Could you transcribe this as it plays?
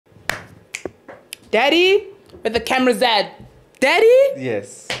Daddy, where the camera's at. Daddy?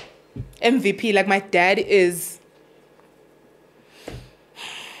 Yes. MVP. Like, my dad is...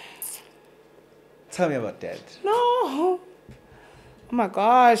 Tell me about Dad. No. Oh my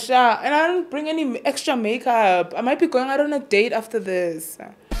gosh. And I don't bring any extra makeup. I might be going out on a date after this.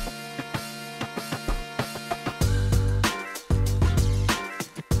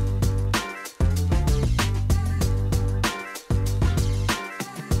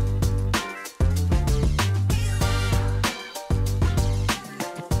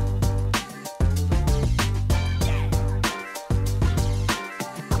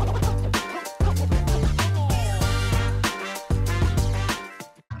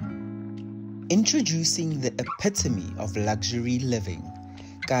 Introducing the epitome of luxury living.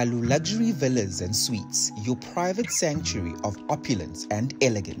 Kalu Luxury Villas and Suites, your private sanctuary of opulence and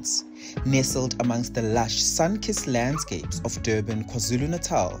elegance. Nestled amongst the lush, sun-kissed landscapes of Durban,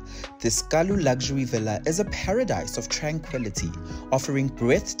 KwaZulu-Natal, this Kalu Luxury Villa is a paradise of tranquility, offering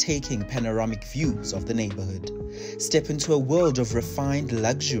breathtaking panoramic views of the neighborhood. Step into a world of refined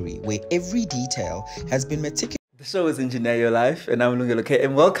luxury where every detail has been meticulously. The show is Engineer Your Life, and I'm Lungelo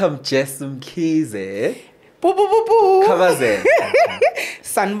KM. Welcome, Jess Mkhize. Boo, boo, boo, boo. Khabaze.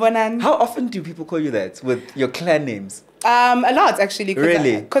 Sanbonan. How often do people call you that with your clan names? A lot, actually.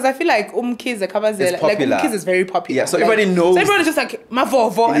 Really? Because I feel like Mkhize, Khabaze, It's like popular. Mkhize is very popular. Yeah, so like, everybody knows. So everybody's just like,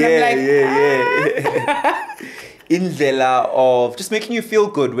 Mavovo. And I'm like, yeah. Indlela of just making you feel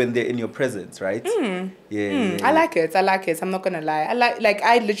good when they're in your presence, right? Yeah. I like it. I'm not gonna lie.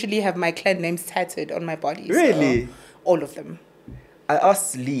 I literally have my clan names tattooed on my body. Really? So, all of them. I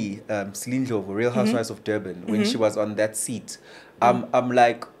asked Lee, Lungelo, Real Housewives of Durban, when she was on that seat. I'm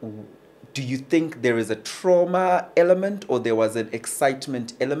like, do you think there is a trauma element, or there was an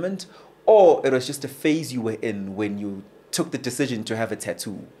excitement element, or it was just a phase you were in when you took the decision to have a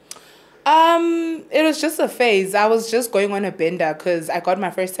tattoo? It was just a phase. I was just going on a bender because I got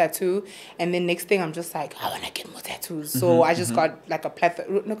my first tattoo, and then next thing I'm just like, I want to get more tattoos. So I just got like a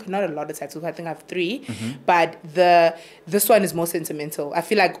plethora, no, not a lot of tattoos. I think I have 3, but this one is more sentimental. I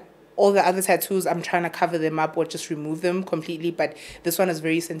feel like all the other tattoos, I'm trying to cover them up or just remove them completely, but this one is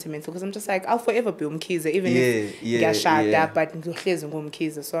very sentimental because I'm just like, I'll forever be Mkhize, even if get shot up, but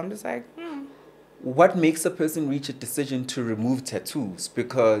Mkhize. So I'm just like, What makes a person reach a decision to remove tattoos?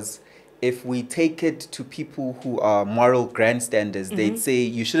 Because if we take it to people who are moral grandstanders, they'd say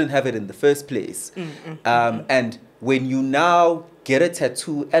you shouldn't have it in the first place. And when you now get a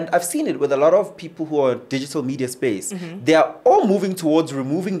tattoo, and I've seen it with a lot of people who are digital media space, they are all moving towards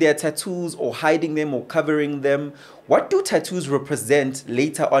removing their tattoos or hiding them or covering them. What do tattoos represent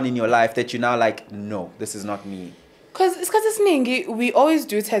later on in your life that you're now like, no, this is not me? Because it's Ningi, we always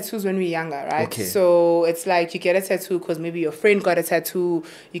do tattoos when we're younger, right? Okay. So it's like you get a tattoo because maybe your friend got a tattoo.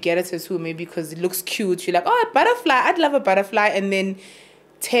 You get a tattoo maybe because it looks cute. You're like, oh, a butterfly. I'd love a butterfly. And then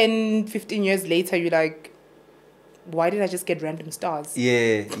 10, 15 years later, you're like, why did I just get random stars?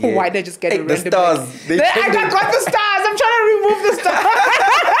 Yeah. Why did I just get a random... The stars. I got the stars. I'm trying to remove the stars.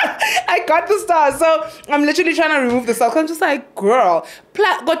 I got the stars. So I'm literally trying to remove the stars. I'm just like, girl.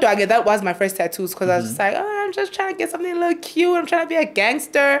 That was my first tattoos because I was just like, oh, I'm just trying to get something a little cute. I'm trying to be a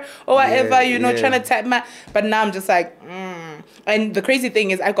gangster or whatever, trying to tap my... But now I'm just like, And the crazy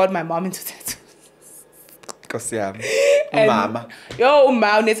thing is I got my mom into tattoos. Mama.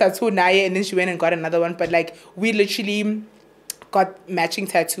 Tattoo and then she went and got another one. But like we literally got matching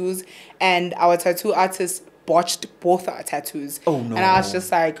tattoos and our tattoo artist botched both our tattoos. Oh no. And I was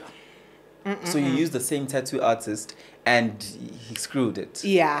just like So you used the same tattoo artist and he screwed it.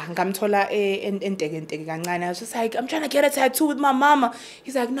 Yeah. I was just like, I'm trying to get a tattoo with my mama.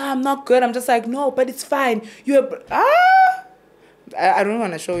 He's like, no, I'm not good. I'm just like, no, but it's fine. I don't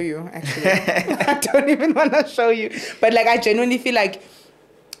want to show you, actually. I don't even want to show you. But, like, I genuinely feel like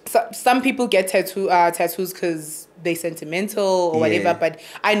some people get tattoos because they're sentimental or whatever. But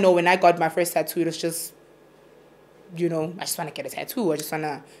I know when I got my first tattoo, it was just, I just want to get a tattoo. I just want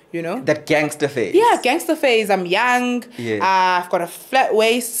to, That gangster phase. Yeah, gangster phase. I'm young. Yeah. I've got a flat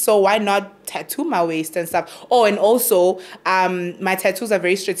waist, so why not tattoo my waist and stuff? Oh, and also, my tattoos are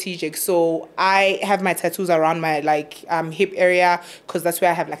very strategic. So I have my tattoos around my hip area because that's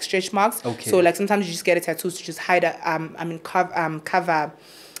where I have like stretch marks. Okay. So like sometimes you just get a tattoo to just hide cover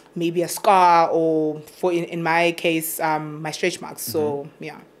maybe a scar or in my case my stretch marks. So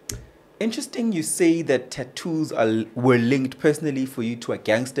yeah. Interesting you say that tattoos were linked personally for you to a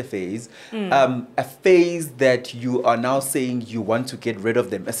gangster phase. A phase that you are now saying you want to get rid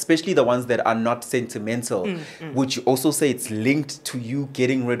of them, especially the ones that are not sentimental. Would you also say it's linked to you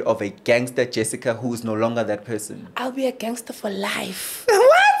getting rid of a gangster Jessica who is no longer that person? I'll be a gangster for life.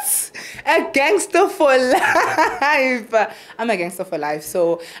 What? A gangster for life. I'm a gangster for life.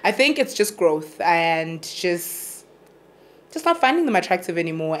 So I think it's just growth and just not finding them attractive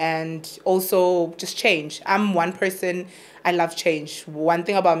anymore, and also just change. I'm one person, I love change. One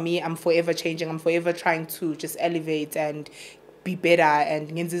thing about me, I'm forever changing. I'm forever trying to just elevate and be better and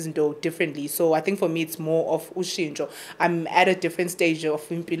ngenza izinto differently. So I think for me it's more of ushintsho. I'm at a different stage of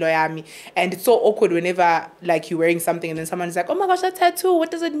impilo yami, and it's so awkward whenever like you're wearing something and then someone's like, oh my gosh, that tattoo,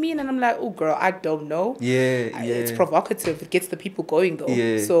 what does it mean? And I'm like, oh girl, I don't know. It's provocative. It gets the people going though.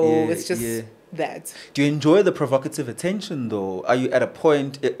 It's just that. Do you enjoy the provocative attention though? Are you at a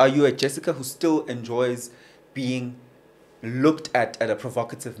point, are you a Jessica who still enjoys being looked at a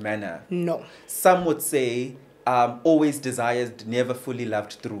provocative manner? No. Some would say always desired, never fully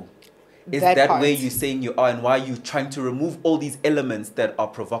loved through. Is That that part. where you're saying you are, and why are you trying to remove all these elements that are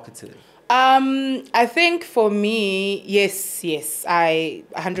provocative? I think for me, yes, I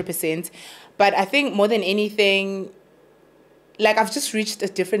 100%. But I think more than anything, like I've just reached a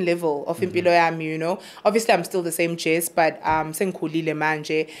different level of impilo yami, you know. Obviously, I'm still the same Jess, but sengikhulile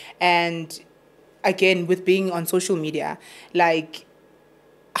manje. And again, with being on social media, like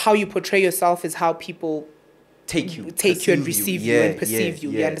how you portray yourself is how people take you and receive you and perceive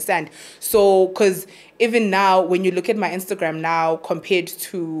you. You understand? So, because even now, when you look at my Instagram now compared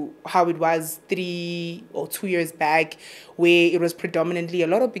to how it was 3 or 2 years back, where it was predominantly a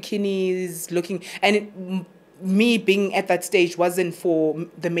lot of bikinis looking, and me being at that stage wasn't for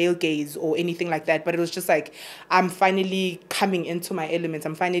the male gaze or anything like that, but it was just like, I'm finally coming into my elements.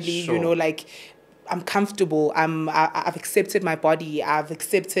 I'm finally, you know, like, I'm comfortable. I've accepted my body. I've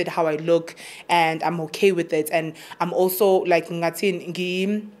accepted how I look, and I'm okay with it. And I'm also like not to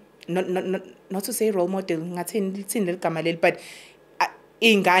say role model, but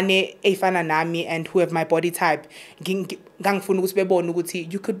ingane efana nami and who have my body type, you could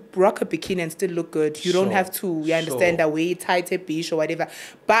rock a bikini and still look good. You don't have to, you understand, that way tight a bish or whatever.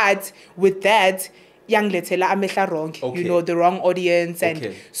 But with that, young letela amehla wrong, you know, the wrong audience.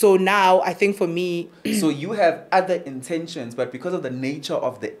 And so now I think for me, so you have other intentions, but because of the nature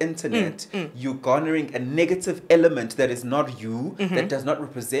of the internet, you're garnering a negative element that is not you, that does not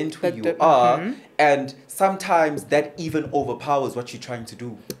represent who you are, and sometimes that even overpowers what you're trying to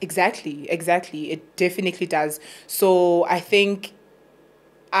do. Exactly. It definitely does. So I think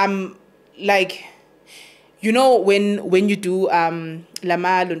I'm like, you know, when you do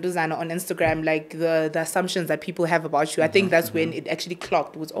lama lunduzana on Instagram, like the assumptions that people have about you, I think that's when it actually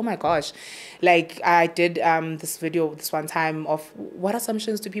clocked. It was, oh my gosh, like I did this video this one time of what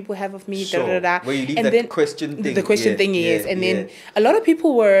assumptions do people have of me, Where you leave and that then question thing. The question thing, yes. And then a lot of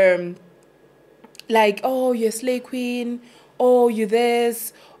people were like, oh, you're a slay queen, oh, you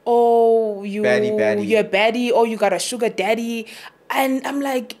this, oh, you're a baddie, oh, you got a sugar daddy. And I'm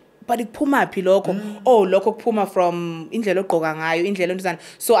like, but iphuma phi lokho? Oh, lokho kuphuma from indlela ogqoka ngayo, indlela nduzana.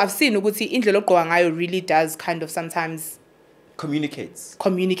 So I've seen ukuthi indlela ogqoka ngayo really does kind of sometimes communicates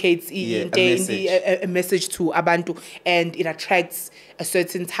a message to abantu, and it attracts a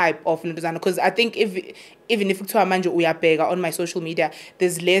certain type of nduzana. Because I think even if kuthiwa manje uyabheka on my social media,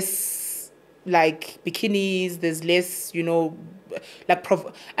 there's less like bikinis, there's less, you know, like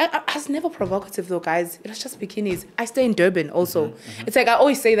I was never provocative though, guys. It was just bikinis. I stay in Durban also. It's like I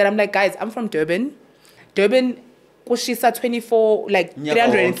always say that, I'm like, guys, I'm from Durban. Kushisa 24, like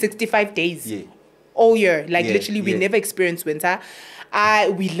 365 days all year. Like literally we never experience winter.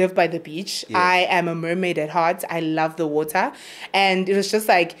 We live by the beach. I am a mermaid at heart. I love the water. And it was just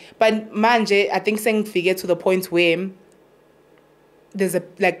like, but manje, I think saying figure to the point where there's a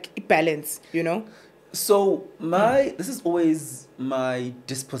like balance, you know? So this is always my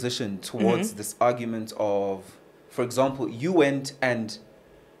disposition towards this argument of, for example, you went and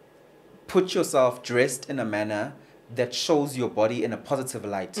put yourself dressed in a manner that shows your body in a positive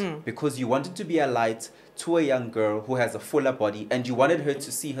light because you wanted to be a light to a young girl who has a fuller body, and you wanted her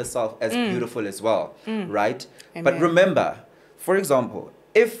to see herself as beautiful as well, right? Amen. But remember, for example,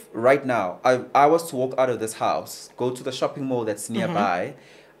 if right now I was to walk out of this house, go to the shopping mall that's nearby,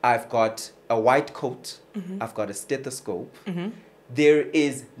 I've got a white coat, I've got a stethoscope. There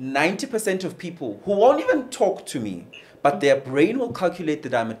is 90% of people who won't even talk to me, but their brain will calculate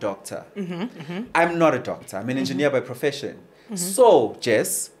that I'm a doctor. I'm not a doctor. I'm an engineer by profession. So,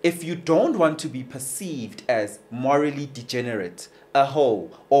 Jess, if you don't want to be perceived as morally degenerate, a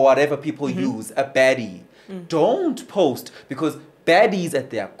hoe, or whatever people use, a baddie, don't post, because baddies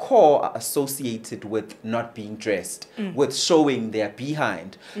at their core are associated with not being dressed, with showing their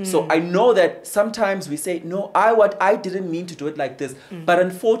behind. So I know that sometimes we say, no, I didn't mean to do it like this, but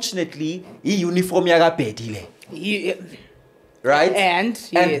unfortunately, uniform yaga bedile. right? And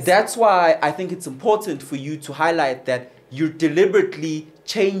that's why I think it's important for you to highlight that you're deliberately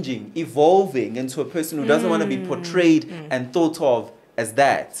changing, evolving into a person who doesn't want to be portrayed and thought of as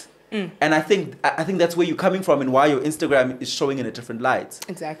that. And I think that's where you're coming from and why your Instagram is showing in a different light.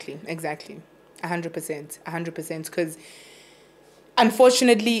 Exactly. 100%. Because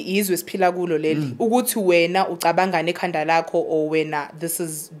unfortunately izwe siphila kulo leli ukuthi wena ucabanga nekhanda lakho or wena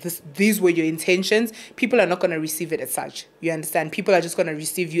these were your intentions, people are not going to receive it as such. You understand? People are just going to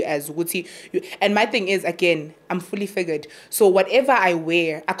receive you as ukuthi and my thing is, again, I'm fully figured, so whatever I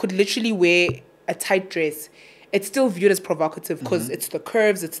wear, I could literally wear a tight dress, it's still viewed as provocative because it's the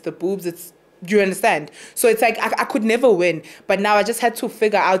curves, it's the boobs, it's, you understand? So it's like I could never win, but now I just had to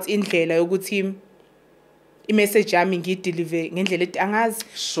figure out indlela yokuthi message yami ngideliver ngendlela angazi.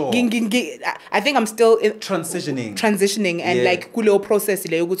 Sure. I think I'm still transitioning and like kuleyo process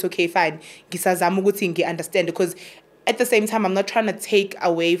leyo ukuthi okay fine ngisazama ukuthi ngi-understand, because at the same time I'm not trying to take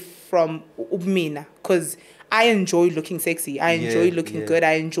away from ubumina, because I enjoy looking sexy. I enjoy looking good.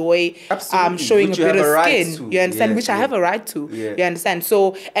 I enjoy showing which a bit of skin. To. You understand? Which I have a right to. Yeah. You understand?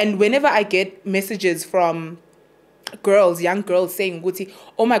 So, and whenever I get messages from young girls saying,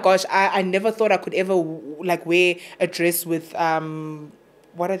 oh my gosh, I never thought I could ever like wear a dress with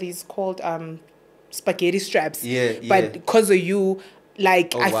what are these called? Spaghetti straps. But because of you,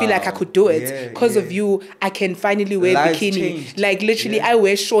 like I feel like I could do it because of you. I can finally wear bikini. Changed. Like literally, I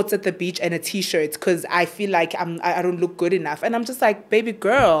wear shorts at the beach and a t-shirt because I feel like I don't look good enough, and I'm just like, baby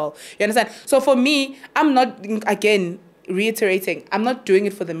girl, you understand? So for me, I'm not, again reiterating, I'm not doing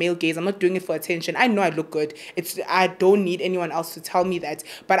it for the male gaze. I'm not doing it for attention. I know I look good. I don't need anyone else to tell me that.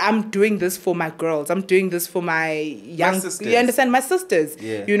 But I'm doing this for my girls. I'm doing this for my young sisters. You understand? My sisters.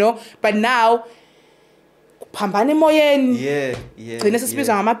 Yeah. You know. But now. Phambane moyeni. Yeah.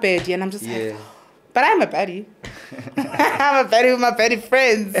 And I'm just like, but I'm a baddie. I'm a baddie with my baddie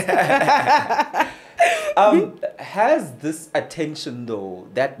friends. Has this attention though,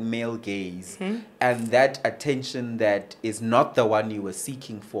 that male gaze, and that attention that is not the one you were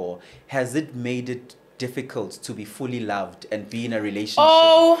seeking for, has it made it difficult to be fully loved and be in a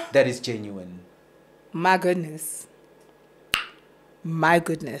relationship that is genuine? My goodness.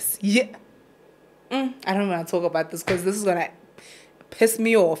 Yeah. I don't want to talk about this because this is going to piss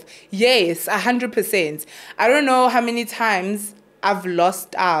me off. Yes, 100%. I don't know how many times I've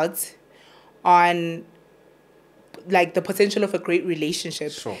lost out on like the potential of a great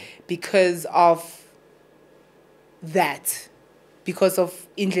relationship because of that. Because of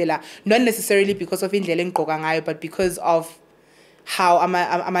indlela. Not necessarily because of indlela engqoka ngayo, but because of how I'm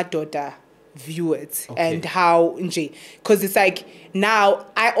a daughter view it and how because it's like now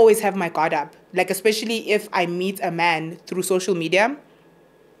I always have my guard up, like especially if I meet a man through social media,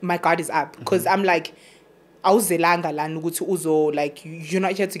 my guard is up because I'm like awuzelanga la ukuthi uzo, like you're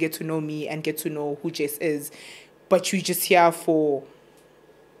not here to get to know me and get to know who Jess is, but you're just here for,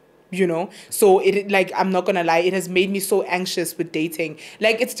 you know. So it, like, I'm not gonna lie, it has made me so anxious with dating.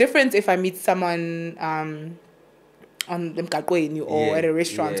 Like it's different if I meet someone on Mhlongo or at a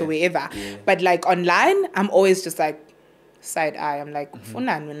restaurant or wherever. But like online, I'm always just like side eye. I'm like,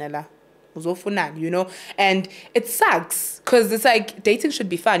 you know, and it sucks because it's like dating should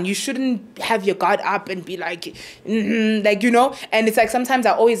be fun. You shouldn't have your guard up and be like, like, you know. And it's like sometimes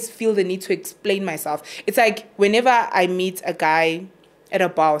I always feel the need to explain myself. It's like whenever I meet a guy at a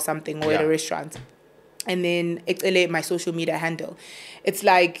bar or something or at a restaurant, and then it's my social media handle, it's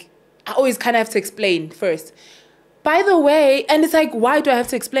like I always kind of have to explain first. By the way, and it's like, why do I have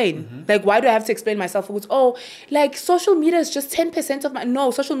to explain? Like, why do I have to explain myself? Oh, like, social media is just 10% of my... No,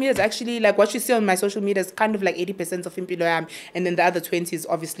 social media is actually, like, what you see on my social media is kind of like 80% of impilo yami, and then the other 20 is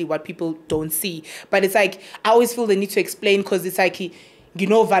obviously what people don't see. But it's like, I always feel the need to explain because it's like, you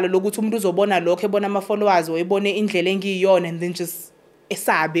know, valo lokuthi umuntu uzobona lokho, ebona ama-followers, or ebone indlela engiyona, and then just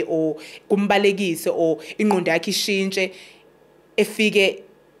esabe, or kumbalekise, or ingqondo yakhe ishintshe, efike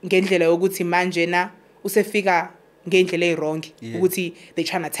ngendlela yokuthi manje na, usefika ngendlela wrong, ukuthi they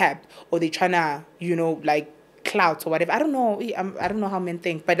trying to tap or they trying to, you know, like clout or whatever. I don't know how men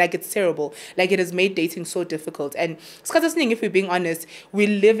think, but like it's terrible. Like it has made dating so difficult. And if we're being honest, we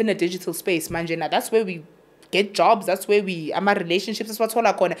live in a digital space, manjena. That's where we get jobs. That's where we our relationships. That's what's all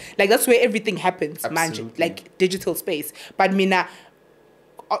our corner. Like that's where everything happens, manjena. Like digital space. But mina,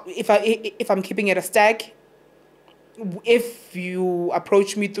 if I'm keeping it a stack, if you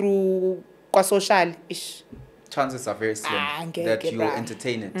approach me through kwa social ish, chances are very slim that you'll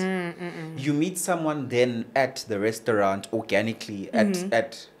entertain it. You meet someone then at the restaurant organically,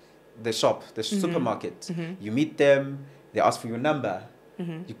 at the shop, the supermarket. You meet them, they ask for your number.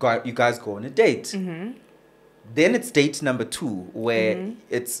 You guys go on a date. Then it's date number 2 where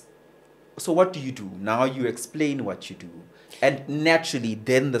it's, so what do you do? Now you explain what you do. And naturally,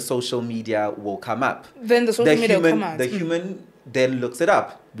 then the social media will come up. Then the social media will come out. The human then looks it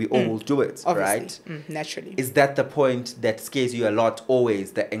up. We all do it, Obviously. right? Naturally. Is that the point that scares you a lot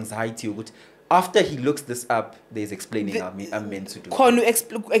always, the anxiety? After he looks this up, there's explaining I'm meant to do. Khona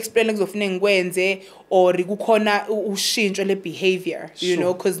explain kuzofuneka ngikwenze or kukhona ushintsho le behavior, you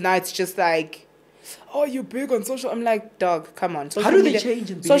know, because now it's just like, oh, you're big on social. I'm like, dog, come on. How do they change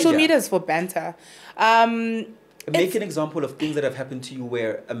in behavior? Social media is for banter. Make an example of things that have happened to you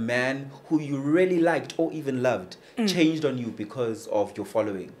where a man who you really liked or even loved changed on you because of your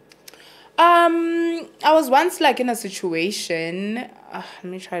following. I was once like in a situation. Let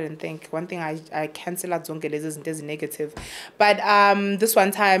me try and think. One thing I cancel out zonke lezi zinto ezi negative, but this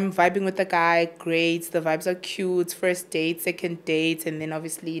one time vibing with the guy, great. The vibes are cute. First date, second date, and then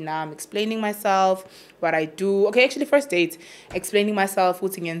obviously now I'm explaining myself, what I do. Okay, actually first date, explaining myself,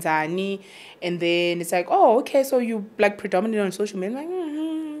 uthi ngenzani, and then it's like, oh, okay, so you like predominantly on social media. I'm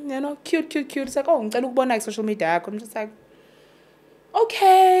like, you know, cute. It's like, oh, ngicela ukubona like social media. I'm just like,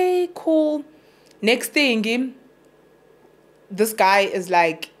 okay, cool. Next thing, this guy is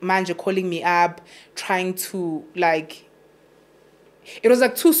like, manja calling me up, trying to like, it was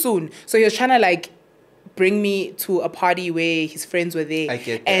like too soon. So he was trying to like bring me to a party where his friends were there. I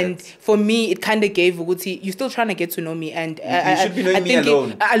get that. And for me, it kind of gave Uguti, you're still trying to get to know me. And you should be knowing me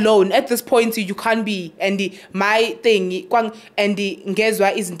alone. Alone. At this point, you can't be. And my thing, and the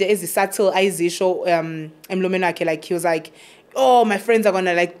ngezwa is the subtle show like he was like, oh, my friends are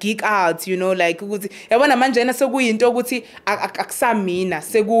gonna like geek out, you know, like yabona manje na sekuyinto ukuthi akusamina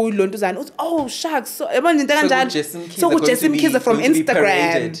sekulontuzana. Oh shucks, so yabona into kanjalo. So Jess Mkhize from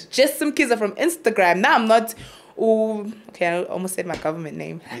Instagram. Jess Mkhize from Instagram. Now I'm not okay, I almost said my government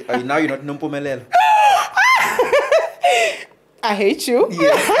name. Now you're not Nompumelelo. I hate you.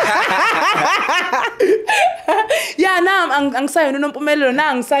 Yeah, now I'm saying no Nompumelelo.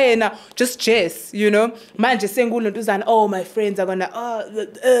 Now I'm saying just Jess, you know. Man just saying oh, my friends are gonna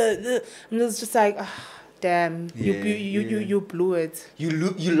I'm just like, damn, you blew it. You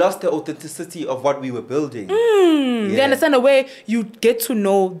lost the authenticity of what we were building. You understand the way you get to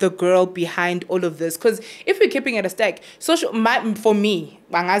know the girl behind all of this? Because if we're keeping it a stack, for me,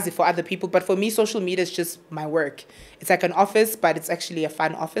 bangazi for other people, but for me, social media is just my work. It's like an office, but it's actually a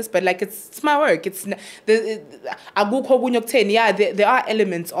fun office. But like it's my work. There are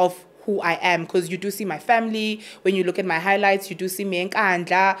elements of who I am, because you do see my family. When you look at my highlights, you do see me and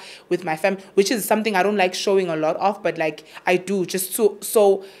with my family, which is something I don't like showing a lot of, but like I do just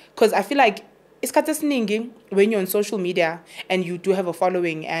so because I feel like it's when you're on social media and you do have a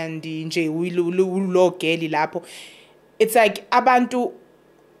following and it's like abantu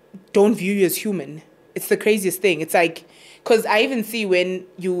don't view you as human. It's the craziest thing. It's like, because I even see when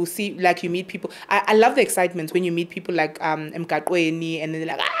you see, like, you meet people. I love the excitement when you meet people like Mkaqweni and they're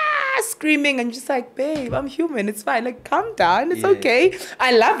like, screaming, and just like, babe, I'm human. It's fine. Like, calm down. It's okay.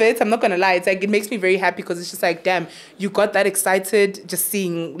 I love it. I'm not going to lie. It's like, it makes me very happy because it's just like, damn, you got that excited just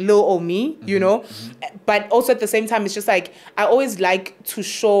seeing little old me, you know? But also at the same time, it's just like, I always like to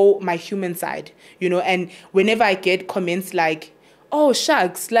show my human side, you know? And whenever I get comments like, oh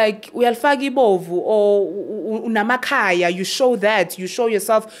shucks, like uyalifaka ibovu or unamakaya, you show that, you show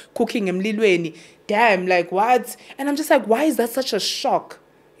yourself cooking emlilweni. Damn, like what? And I'm just like, why is that such a shock?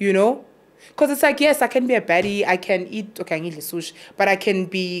 You know? Because it's like, yes, I can be a baddie, I can eat, okay, I can eat sushi, but I can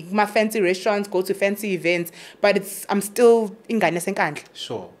be my fancy restaurants, go to fancy events, but I'm still ingane senkandla.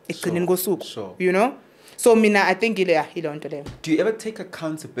 Sure. Sure. You know? So mina, I think do you ever take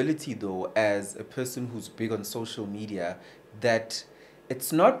accountability though as a person who's big on social media that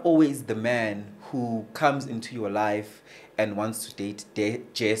it's not always the man who comes into your life and wants to date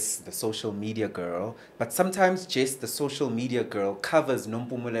Jess, the social media girl, but sometimes Jess, the social media girl, covers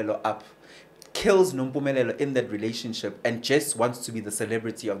Nompumelelo up, kills Nompumelelo in that relationship, and Jess wants to be the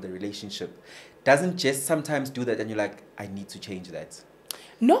celebrity of the relationship. Doesn't Jess sometimes do that and you're like, I need to change that?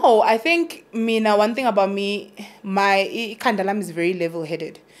 No, I think Mina, one thing about me, my Kandalam is very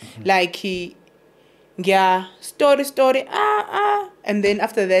level-headed. Like story, and then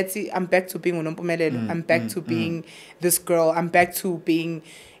after that, I'm back to being Unompumelelo. I'm back to being this girl. I'm back to being,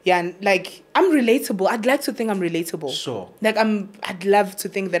 like, I'm relatable. I'd like to think I'm relatable. Sure. Like, I'd love to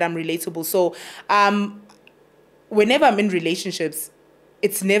think that I'm relatable. So, whenever I'm in relationships,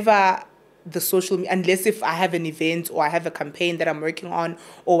 it's never the social, unless if I have an event or I have a campaign that I'm working on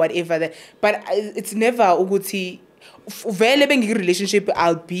or whatever. But it's never uguti Vele bengi relationship,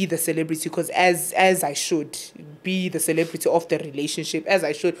 I'll be the celebrity because as I should be the celebrity of the relationship as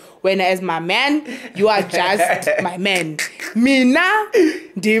I should. When as my man, you are just my man. Mina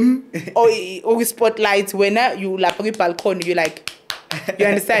dim or spotlight when you like balcony, you like. You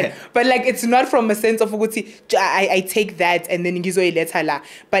understand? But like it's not from a sense of I take that and then ngizo iletha la.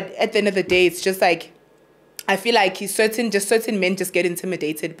 But at the end of the day, it's just like I feel like certain men just get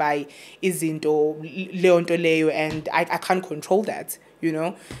intimidated by izinto leonto leyo, and I can't control that, you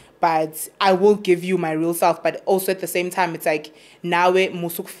know. But I will give you my real self. But also at the same time, it's like nawe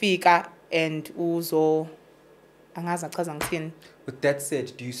musukfika and uzo angazi achaza ngithini. With that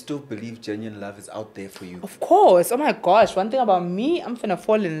said, do you still believe genuine love is out there for you? Of course. Oh my gosh. One thing about me, I'm finna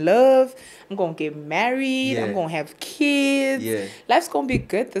fall in love. I'm gonna get married. Yeah. I'm gonna have kids. Yeah. Life's gonna be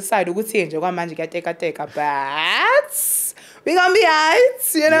good this side. But we gonna be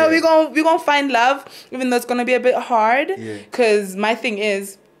alright. You know, Yeah. we gonna find love, even though it's gonna be a bit hard. Yeah. Cause my thing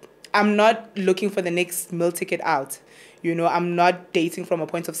is, I'm not looking for the next meal ticket out. You know, I'm not dating from a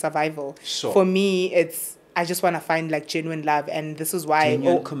point of survival. Sure. For me, I just want to find like genuine love, and this is why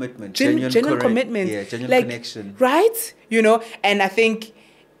Genuine commitment, genuine commitment, yeah, genuine like, connection, right? You know, and I think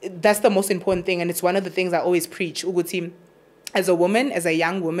that's the most important thing, and it's one of the things I always preach. Uguti, as a woman, as a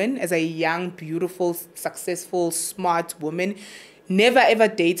young, beautiful, successful, smart woman, never ever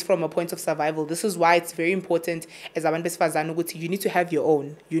date from a point of survival. This is why it's very important as abantu besifazane ukuthi you need to have your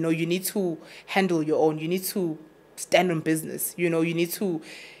own. You know, you need to handle your own. You need to stand on business. You know, you need to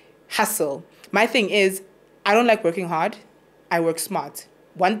hustle. My thing is, I don't like working hard. I work smart.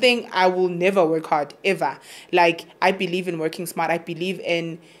 One thing, I will never work hard, ever. Like, I believe in working smart. I believe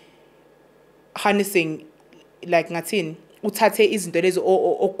in harnessing, like, ngathini, uthathe izinto lezi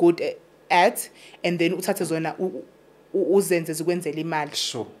o good at, and then uthathe zona uzenze zikwenzele imali.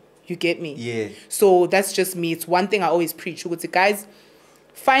 Sure. You get me? Yeah. So that's just me. It's one thing I always preach. Ukuthi, guys,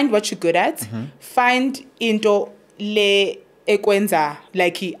 find what you're good at. Mm-hmm. Find into le ekwenza.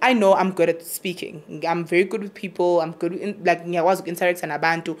 Like, I know I'm good at speaking. I'm very good with people. I'm good in, like, ngiyakwazi interact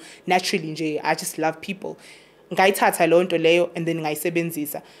nabantu naturally nje. I just love people. Ngayithatha leyo nto leyo and then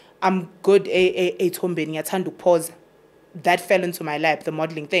ngayisebenzisa. I'm good ethombeni, ngiyathanda ukupose. That fell into my lap, the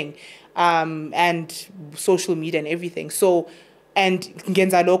modeling thing, and social media and everything. So, and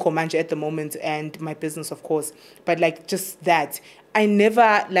ngenza lokho manje at the moment, and my business, of course. But like just that, I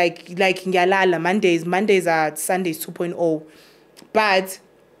never like ngiyalala Mondays are Sundays 2.0, but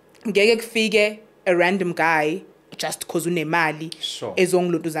ngeke kufike a random guy just cause unemali Sure.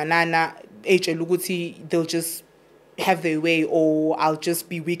 ezongilotuzanana etshela ukuthi they'll just have their way, or I'll just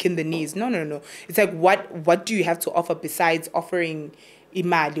be weak in the knees. No. It's like, what do you have to offer besides offering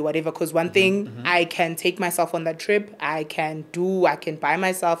imali, whatever? Because one thing, I can take myself on that trip. I can buy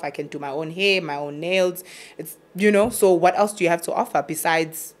myself. I can do my own hair, my own nails. It's, you know, so what else do you have to offer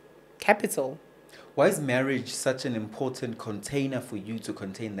besides capital? Why is marriage such an important container for you to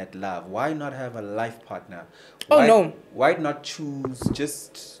contain that love? Why not have a life partner? Why not choose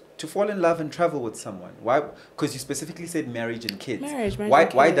just to fall in love and travel with someone? Why? Because you specifically said marriage and kids.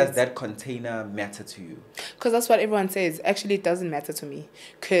 Why does that container matter to you? Because that's what everyone says. Actually, it doesn't matter to me.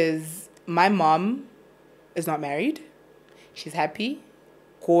 Because my mom is not married. She's happy,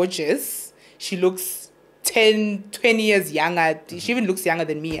 gorgeous. She looks 10, 20 years younger. She even looks younger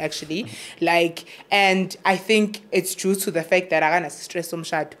than me, actually. Like, and I think it's due to the fact that I got stress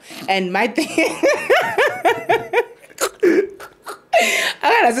umshado. And my thing...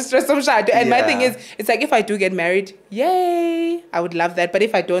 And my thing is, it's like, if I do get married, yay, I would love that. But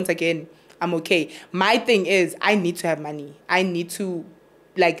if I don't, again, I'm okay. My thing is, I need to have money. I need to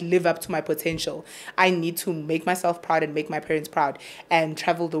like live up to my potential. I need to make myself proud and make my parents proud and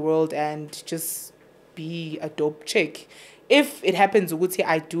travel the world and just be a dope chick. If it happens,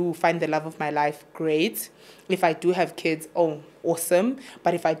 I do find the love of my life, great. If I do have kids, oh, awesome.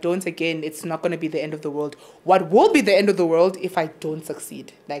 But if I don't, again, it's not going to be the end of the world. What will be the end of the world if I don't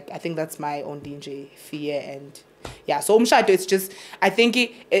succeed? Like, I think that's my own DJ fear. And yeah, so umshado, it's just, I think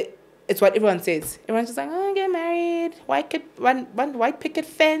it's what everyone says. Everyone's just like, oh, get married, one white picket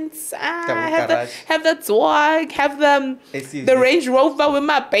fence, have the dog, have the Range Rover with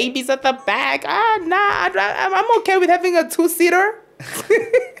my babies at the back. I'm okay with having a 2-seater.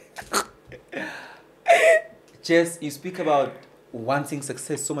 Jess, you speak about wanting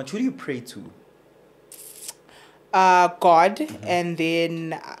success so much. Who do you pray to? God, and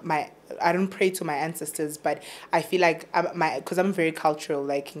then I don't pray to my ancestors, but I feel like because I'm very cultural,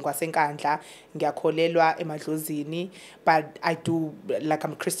 like ngwasenkandla, ngiyakholelwa emadlozini, but I do, like,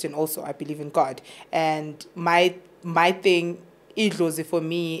 I'm a Christian also. I believe in God, and my thing, idlozi for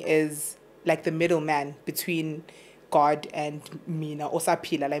me is like the middleman between God and mina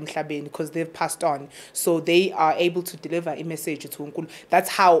osaphila la emhlabeni because they've passed on, so they are able to deliver a message to uNkulunkulu. That's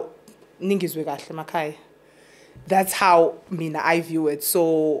how ningizwe kahle makhaya. That's how mina I view it.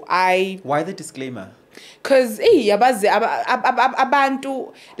 So why the disclaimer? Because yabazi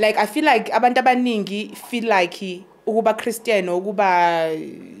abantu, like I feel like abantu abaningi feel like ukuba Christian or ukuba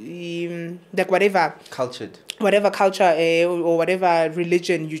like whatever culture or whatever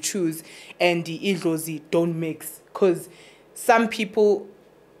religion you choose, and the idlozi don't mix. Because some people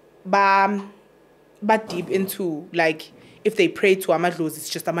ba deep into, like, if they pray to amadlozi, it's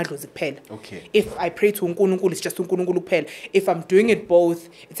just amadlozi kuphela. Okay. If I pray to uNkulunkulu, it's just uNkulunkulu kuphela. If I'm doing it both,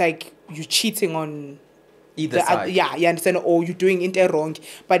 it's like you're cheating on either side. Yeah, you understand? Or you're doing it wrong.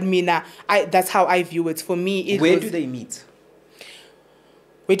 But mina, that's how I view it. For me, where do they meet?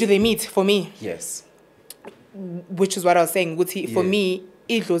 Where do they meet? For me? Yes. Which is what I was saying. For me,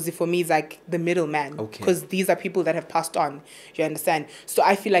 idlozi for me is like the middleman. Okay. Because these are people that have passed on. You understand? So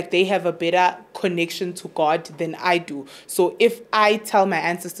I feel like they have a better connection to God than I do. So if I tell my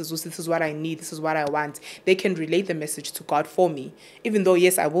ancestors, this is what I need, this is what I want, they can relate the message to God for me. Even though,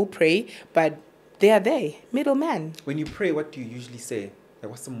 yes, I will pray, but they are there, middleman. When you pray, what do you usually say? Like,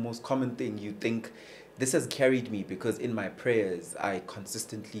 what's the most common thing you think? This has carried me because in my prayers, I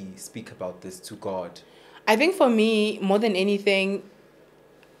consistently speak about this to God. I think for me, more than anything,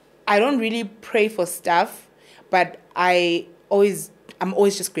 I don't really pray for stuff, but I'm always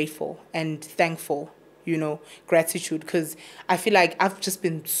just grateful and thankful, gratitude, because I feel like I've just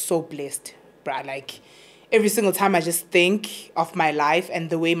been so blessed, bruh. Like, every single time I just think of my life and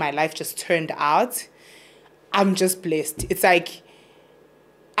the way my life just turned out, I'm just blessed. It's like,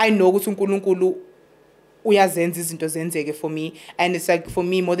 I know ukuthi uNkulunkulu uyazenza izinto zenzeke for me, and it's like, for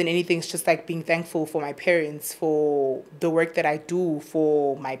me, more than anything, it's just like being thankful for my parents, for the work that I do,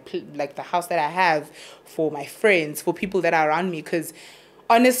 for the house that I have, for my friends, for people that are around me, because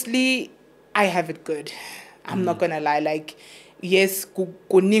honestly, I have it good. I'm not gonna lie. Like, yes,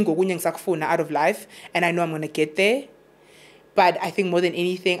 kuningi okunye ngisakufuna out of life, and I know I'm gonna get there. But I think more than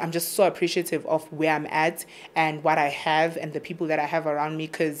anything, I'm just so appreciative of where I'm at and what I have and the people that I have around me,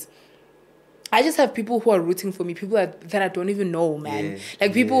 because I just have people who are rooting for me, people that I don't even know, man.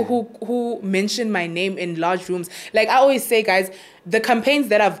 Like, people who mention my name in large rooms. Like, I always say, guys, the campaigns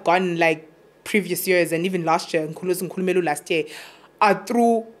that I've gone, like, previous years and even last year, Nkulumelu last year, are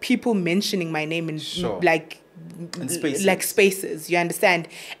through people mentioning my name in, spaces, you understand?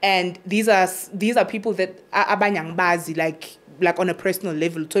 And these are people that abanyangbazi, like on a personal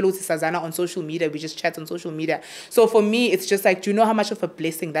level. Tolo Sazana on social media, we just chat on social media. So for me, it's just like, do you know how much of a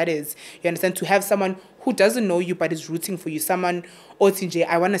blessing that is? You understand? To have someone who doesn't know you but is rooting for you. Someone, Otinje,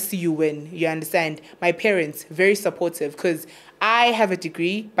 I want to see you win. You understand? My parents, very supportive, because I have a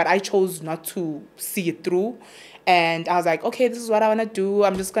degree, but I chose not to see it through. And I was like, okay, this is what I want to do.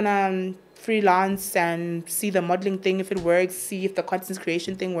 I'm just going to freelance and see the modeling thing if it works, see if the content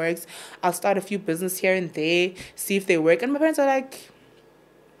creation thing works. I'll start a few business here and there, see if they work. And my parents are like,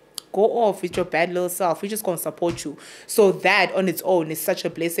 go off with your bad little self. We're just going to support you. So that on its own is such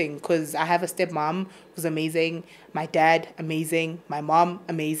a blessing, because I have a stepmom who's amazing, my dad amazing, my mom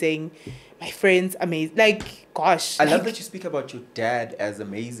amazing, my friends amazing. Like, gosh. I love that you speak about your dad as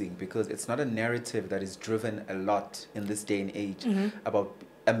amazing, because it's not a narrative that is driven a lot in this day and age about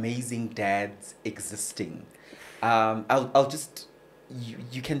amazing dads existing. I'll just,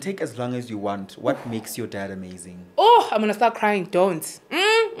 you can take as long as you want. What makes your dad amazing? Oh, I'm gonna start crying. Don't.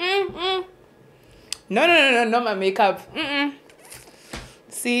 No, not my makeup.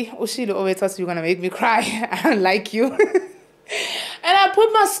 See, Ushilo always thought you're gonna make me cry. I don't like you. And I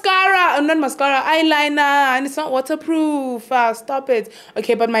put eyeliner, and it's not waterproof. Stop it.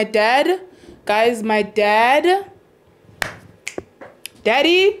 Okay, but my dad, guys,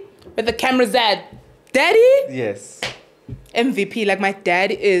 Daddy, where the camera's at. Daddy? Yes. MVP. Like, my dad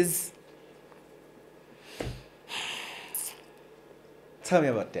is... Tell me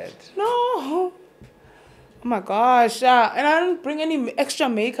about Dad. No. Oh my gosh. And I don't bring any extra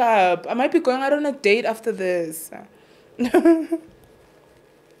makeup. I might be going out on a date after this.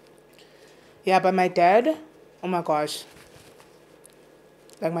 Yeah, but my dad, oh my gosh.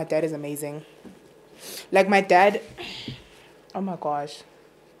 Like, my dad is amazing. Like, my dad... Oh my gosh.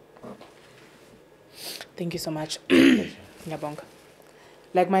 Thank you so much.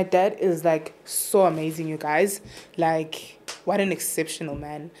 Like, my dad is like so amazing, you guys. Like, what an exceptional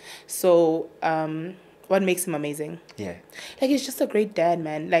man. So, what makes him amazing? Yeah. Like, he's just a great dad,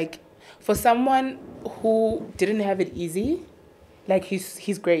 man. Like, for someone who didn't have it easy, like,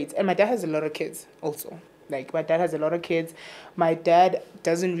 he's great. And my dad has a lot of kids also. Like, my dad has a lot of kids. My dad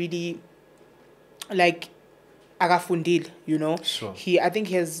doesn't really, like, agafundile, you know. Sure. I think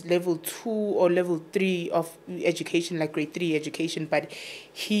he has level 2 or level 3 of education, like grade 3 education, but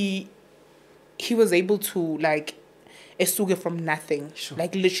he was able to like esuke from nothing. Sure.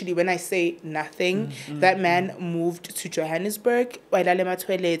 Like literally, when I say nothing, that man moved to Johannesburg,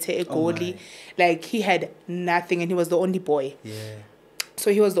 Egoli. Like he had nothing, and he was the only boy. Yeah.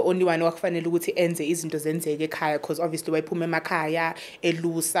 So he was the only one wakafanele ukuthi enze izinto zenzeke ekhaya, because obviously wayephuma emakhaya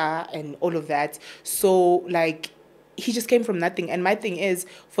elusa and all of that. So like he just came from nothing. And my thing is,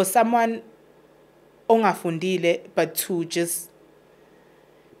 for someone ongafundile but to just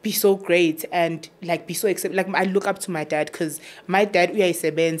be so great and like be so accept, like I look up to my dad, because my dad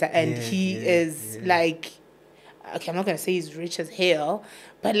uyayisebenza and he is like, okay, I'm not gonna say he's rich as hell,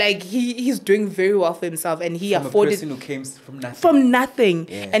 but like he's doing very well for himself, and he afforded, a person who came from nothing,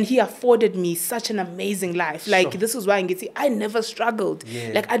 and he afforded me such an amazing life. Like this is why I never struggled.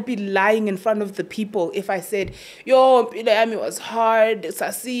 Like I'd be lying in front of the people if I said, yo, it was hard,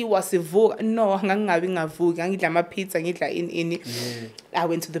 sasi was no, pizza, I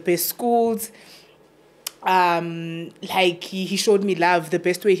went to the best schools. Like he showed me love the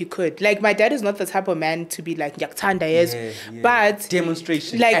best way he could. Like my dad is not the type of man to be like yaktanda but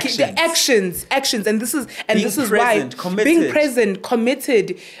demonstration, like actions. The actions, and this is present, why committed. Being present,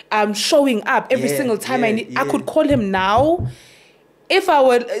 committed, showing up every single time I could call him now if I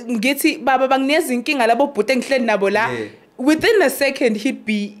were getting baba banginezinkinga labo bhuti engihleli nabo la. Within a second, he'd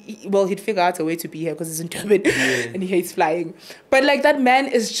figure out a way to be here because he's in Durban and he hates flying. But like that man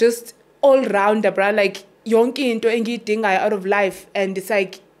is just all rounder, bruh. Like yonke into engiyidingayo out of life, and it's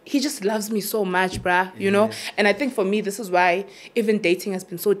like he just loves me so much, bruh, you know. And I think for me, this is why even dating has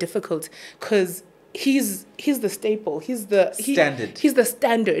been so difficult, because he's the staple. He's the standard. He's the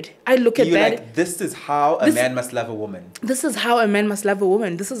standard. I look at that. Like, this is how a man must love a woman. This is how a man must love a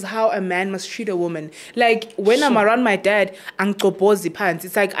woman. This is how a man must treat a woman. Like when I'm around my dad,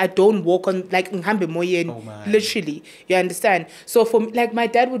 it's like I don't walk on like literally. You understand? So for me, like my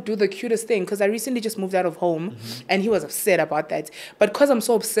dad would do the cutest thing, because I recently just moved out of home and he was upset about that. But because I'm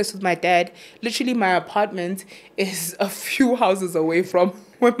so obsessed with my dad, literally my apartment is a few houses away from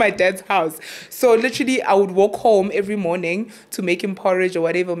with my dad's house. So literally I would walk home every morning to make him porridge or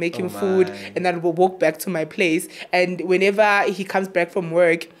whatever, make him food, and then we'll walk back to my place. And whenever he comes back from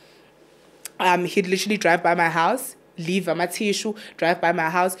work, he'd literally drive by my house, leave a tissue, drive by my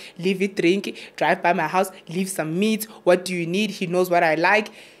house, leave it drink, drive by my house, leave some meat. What do you need? He knows what I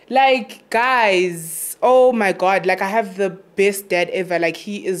like. Like, guys, oh my God, like I have the best dad ever. Like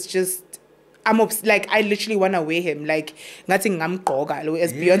he is just, like I literally want to wear him, like nothing as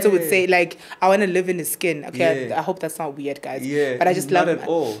Beyonce would say, like I want to live in his skin. Okay, I hope that's not weird, guys. But I just love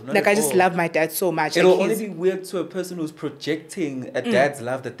I just love my dad so much. It'll like, only be weird to a person who's projecting a dad's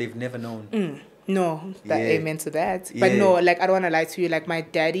love that they've never known. No, amen to that. But no, like I don't want to lie to you, like my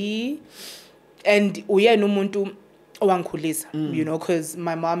daddy, and no muntu you know, because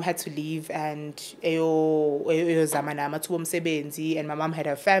my mom had to leave, and and my mom had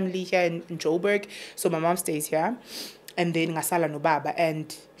her family here in Joburg, so my mom stays here, and then ngasala no baba.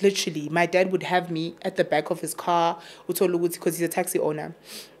 And literally my dad would have me at the back of his car because he's a taxi owner,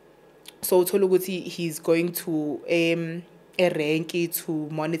 so he's going to a ranky to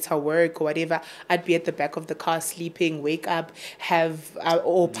monitor work or whatever. I'd be at the back of the car sleeping, wake up, have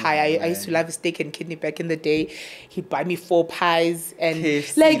pie. I used to love steak and kidney back in the day. He'd buy me 4 pies and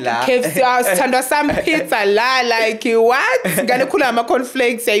KFC like KFC, I was trying to some pizza la, like what? Gonna kula ma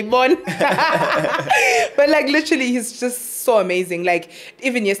cornflakes, but like literally he's just so amazing. Like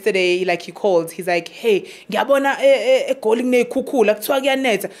even yesterday, like he called, he's like, hey, ngiyabona calling ne kukula kuthiwa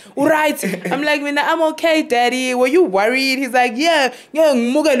kuyanetha. Right? I'm like, I'm okay, daddy. Were you worried? He's like, yeah,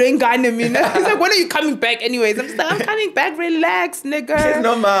 ngimukelo ingane mina. He's like, when are you coming back anyways? I'm just like, I'm coming back. Relax, nigga.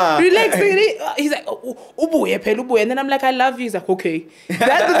 No ma. Relax. He's like, ubuye phela ubuye. And then I'm like, I love you. He's like, okay.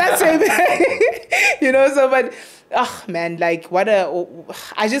 That's him. You know, so but man, like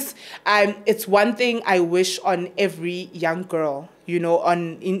it's one thing I wish on every young girl, you know,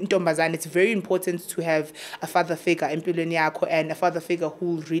 in Ntombazane. It's very important to have a father figure empilweni yakho, and a father figure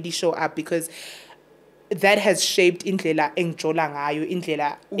who will really show up, because that has shaped indlela engijola ngayo,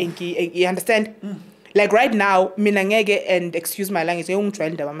 indlela you understand? Like right now, mina ngeke, and excuse my language,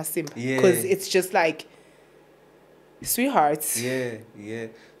 because it's just like sweethearts. Yeah.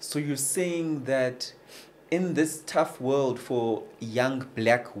 So you're saying that in this tough world for young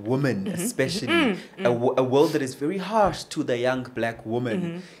black women, especially, a world that is very harsh to the young black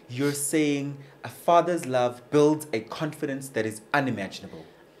woman, you're saying a father's love builds a confidence that is unimaginable.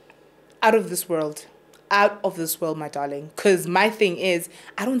 Out of this world, my darling. Because my thing is,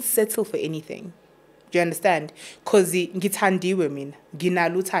 I don't settle for anything. Do you understand? Because ngithandiwe mina,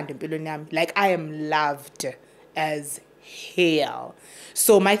 nginalo uthando empilweni yami. Like, I am loved as hell.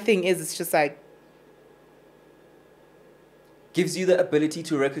 So my thing is, it's just like, gives you the ability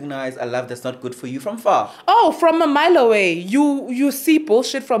to recognize a love that's not good for you from far. Oh, from a mile away. You see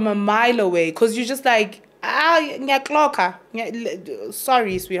bullshit from a mile away. Because you're just like,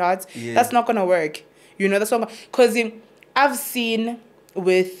 sorry, sweetheart. Yeah. That's not going to work. You know, that's not... Because I've seen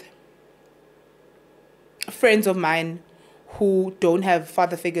with friends of mine who don't have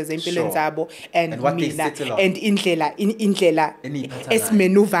father figures in Zabo and what mina, they settle on. And indlela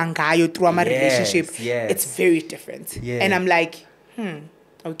esmenuva ngayo through our relationship. Yes. It's very different. Yes. And I'm like,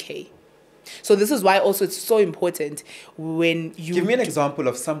 okay. So this is why also it's so important when you... Give me an example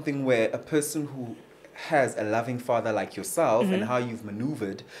of something where a person who has a loving father like yourself and how you've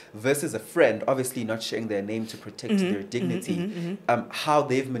maneuvered versus a friend, obviously not sharing their name to protect their dignity, how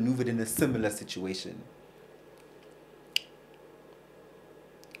they've maneuvered in a similar situation.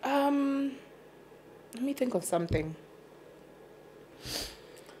 Let me think of something.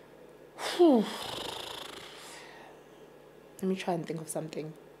 Let me try and think of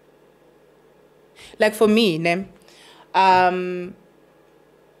something. Like for me, oh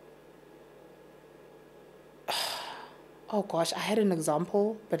gosh, I had an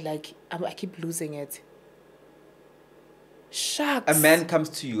example, but like I keep losing it. Shucks. A man comes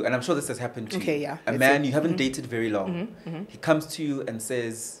to you, and I'm sure this has happened to you. Okay, yeah. A man you haven't dated very long. He comes to you and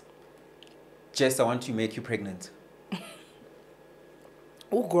says, Jess, I want to make you pregnant.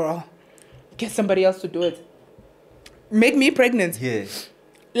 Oh, girl. Get somebody else to do it. Make me pregnant. Yeah.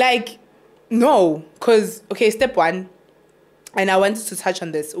 Like, no. Because, okay, step one, and I wanted to touch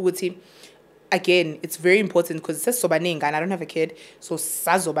on this. Uguti, again, it's very important because it says sobaninga, and I don't have a kid. So,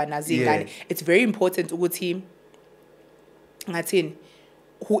 sazoba nazingane. It's very important, Uguti, ngathini,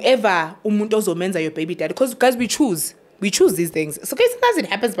 whoever umuntu ozomenza your baby daddy, because guys, we choose these things. So okay, sometimes it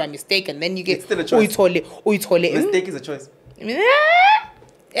happens by mistake and then you get it's still a choice. Mistake is a choice.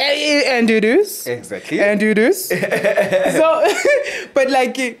 And do this exactly and do this. So but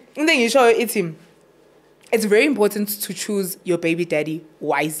like then you show it's him. It's very important to choose your baby daddy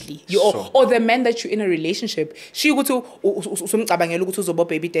wisely. Or the man that you're in a relationship. She go to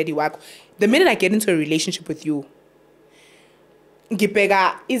baby daddy wako. The minute I get into a relationship with you,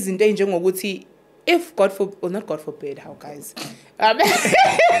 ngibheka izinto enjengokuthi if God forbid, well, not God forbid, how guys,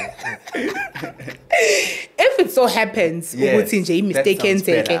 if it so happens ukuthi nje mistaken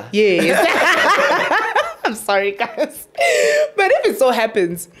take, yes. I'm sorry guys, but if it so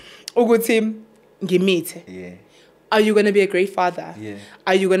happens ukuthi ngimithe, are you going to be a great father?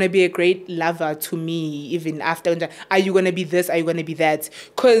 Are you going to be a great lover to me even after? Are you going to be this? Are you going to be that?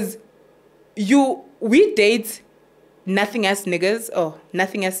 Because we date nothing as niggas or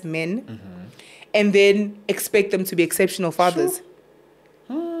nothing as men, and then expect them to be exceptional fathers.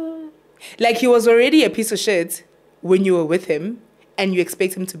 Like he was already a piece of shit when you were with him, and you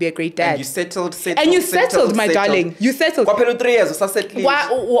expect him to be a great dad. And you settled, my darling. You settled. Year 3,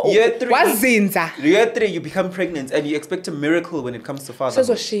 Year 3, you become pregnant, and you expect a miracle when it comes to fatherhood.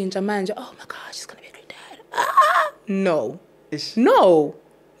 Oh my God, she's gonna be a great dad. No.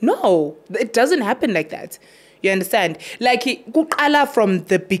 No, it doesn't happen like that. You understand? Like kuqala from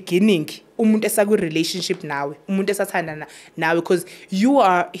the beginning. Umuntu esaku relationship nawe. Umuntu esathandana nawe because you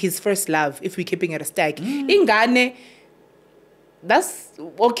are his first love if we're keeping it a stack. Ingane, that's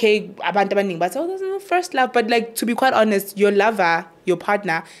okay. Abantu abaningi but that's not first love. But like to be quite honest, your lover, your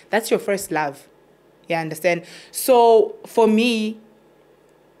partner, that's your first love. You understand? So for me,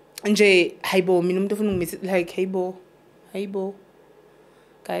 nje hayibo mina umuntu ufuna like hayibo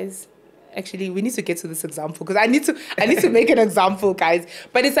guys. Actually, we need to get to this example because I need to make an example, guys.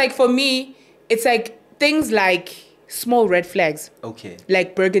 But it's like for me, it's like things like small red flags. Okay.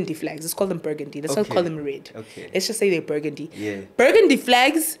 Like burgundy flags. Let's call them burgundy. Let's not call them red. Okay. Let's just say they're burgundy. Yeah. Burgundy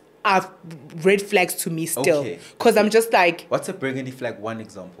flags are red flags to me still. Because I'm just like... What's a burgundy flag? One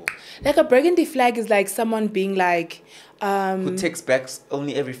example. Like a burgundy flag is like someone being like... who texts back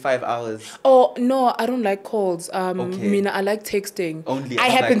only every 5 hours. Oh no, I don't like calls. Mina, I like texting. Only I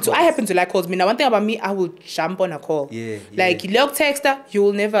happen to like calls. Mina, one thing about me, I will jump on a call. Like you log texter, you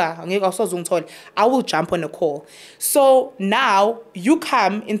will never. I will jump on a call. So now you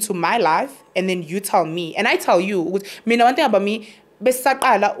come into my life and then you tell me, and I tell you. Mina, one thing about me,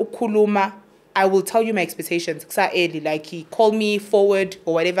 besaqala ukuluma. I will tell you my expectations. Like he call me forward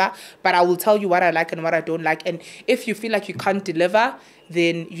or whatever, but I will tell you what I like and what I don't like. And if you feel like you can't deliver,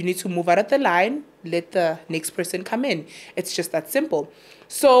 then you need to move out of the line, let the next person come in. It's just that simple.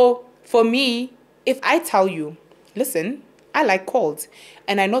 So for me, if I tell you, listen, I like calls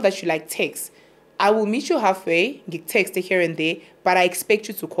and I know that you like texts, I will meet you halfway, text here and there, but I expect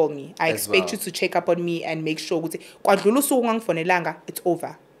you to call me. I As expect well. you to check up on me and make sure it's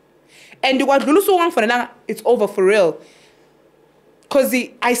over. And it's over for real. Because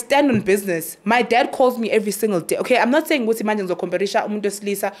I stand on business. My dad calls me every single day. Okay, I'm not saying what's imagine the comparisha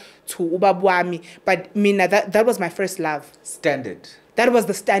umuntu to ubabwami, but mina that was my first love. Standard. That was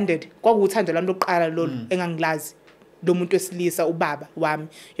the standard. You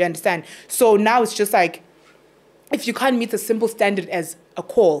understand? So now it's just like, if you can't meet a simple standard as a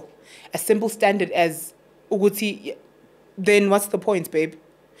call, a simple standard as uguti, then what's the point, babe?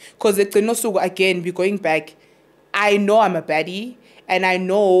 Because again, we're going back. I know I'm a baddie, and I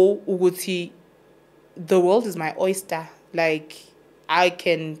know uguti, the world is my oyster. Like, I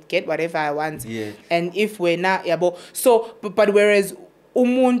can get whatever I want. Yeah. And if we're not, so, but whereas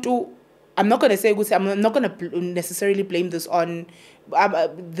umuntu, I'm not going to say, I'm not going to necessarily blame this on,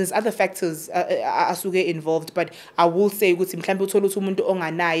 there's other factors asuke involved, but I will say ukuthi mhlambe uthola ukuthi umuntu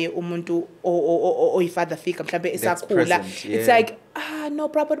onganaye umuntu oyifada fika mhlambe esakhula. It's like, no,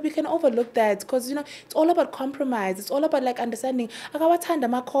 bro, but we can overlook that because, you know, it's all about compromise. It's all about like understanding. Akawathanda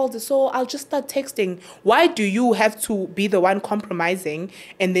my calls, so I'll just start texting. Why do you have to be the one compromising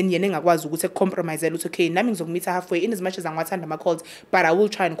and then yena ngakwazi ukuthi compromise ukuthi okay, nami ngizokumeet halfway in as much as angiwathanda my calls, but I will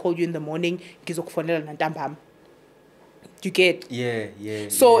try and call you in the morning ngizokufonela nantambama. You get? Yeah.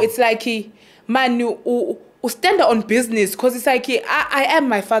 So it's like, man, you stand on business because it's like, I am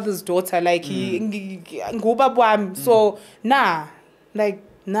my father's daughter. Like, so, nah.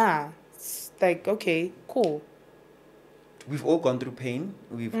 It's like, okay, cool. We've all gone through pain.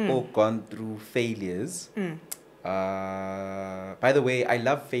 We've all gone through failures. By the way, I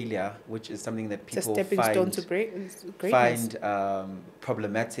love failure, which is something that people it's a stepping stone to greatness.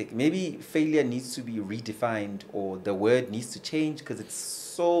 Problematic. Maybe failure needs to be redefined, or the word needs to change because it's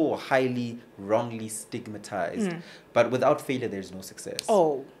so highly wrongly stigmatized. But without failure, there's no success.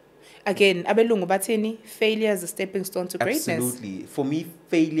 Oh, again, abelungu bathini, failure is a stepping stone to greatness. Absolutely. For me,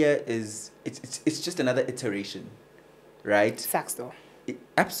 failure is it's just another iteration, right? Sucks though. It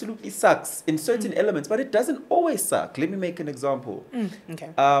absolutely sucks in certain elements, but it doesn't always suck. Let me make an example. Okay.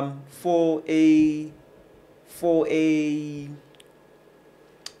 For a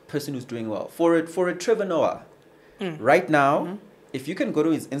person who's doing well, for a Trevor Noah, right now, if you can go to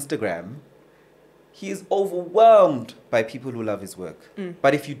his Instagram, he is overwhelmed by people who love his work.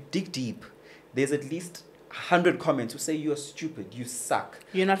 But if you dig deep, there's at least 100 comments who say you're stupid, you suck.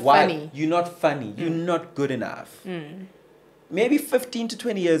 You're not funny. You're not funny. You're not good enough. Maybe 15 to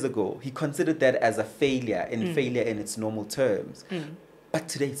 20 years ago, he considered that as a failure in its normal terms. But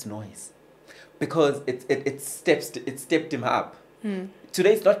today it's noise. Because it stepped him up.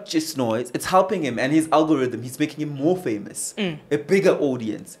 Today it's not just noise, it's helping him and his algorithm, he's making him more famous, a bigger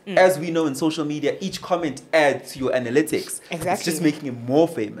audience. As we know in social media, each comment adds to your analytics. Exactly. It's just making him more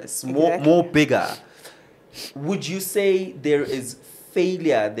famous, Exactly. more bigger. Would you say there is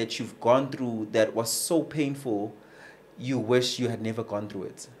failure that you've gone through that was so painful you wish you had never gone through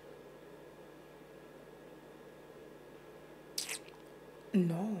it?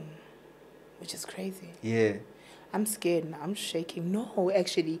 No, which is crazy. Yeah. I'm scared now. I'm shaking. No,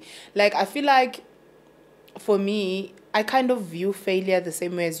 actually. Like, I feel like, for me, I kind of view failure the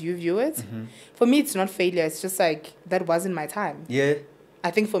same way as you view it. For me, it's not failure. It's just like, that wasn't my time. Yeah.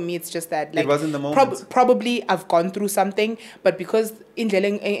 I think for me, it's just that. Like, it wasn't the moment. Probably I've gone through something, but because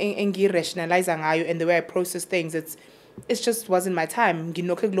indlela rationalize ngayo and the way I process things, it just wasn't my time. And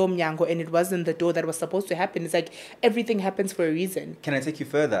it wasn't the door that was supposed to happen. It's like everything happens for a reason. Can I take you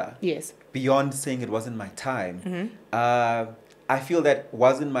further? Yes. Beyond saying it wasn't my time, I feel that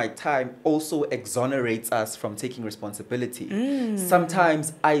wasn't my time also exonerates us from taking responsibility.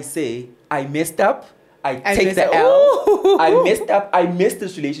 Sometimes I say, I messed up. I take the L. I messed up. I missed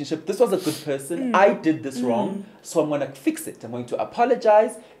this relationship. This was a good person. I did this wrong. So I'm going to fix it. I'm going to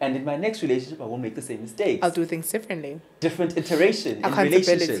apologize. And in my next relationship, I won't make the same mistakes. I'll do things differently. Different iteration in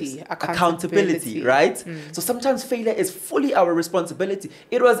relationships. Accountability, right? So sometimes failure is fully our responsibility.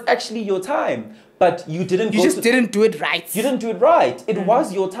 It was actually your time, but you didn't didn't do it right. You didn't do it right. It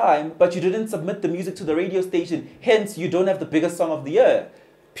was your time, but you didn't submit the music to the radio station. Hence, you don't have the biggest song of the year.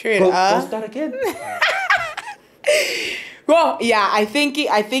 Period. Go start again. Well, yeah, I think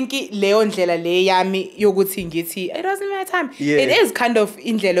Leon Jela le yami yokuthi ngithi it wasn't my time. Yeah. It is kind of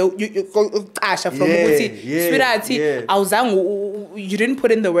indlela Asha from ukuthi sweetheart awuzange you didn't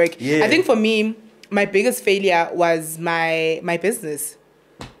put in the work. Yeah. I think for me my biggest failure was my business.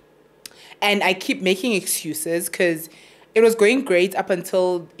 And I keep making excuses because it was going great up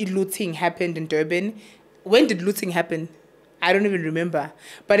until looting happened in Durban. When did looting happen? I don't even remember.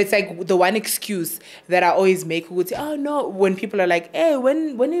 But it's like the one excuse that I always make would say, oh no, when people are like, hey,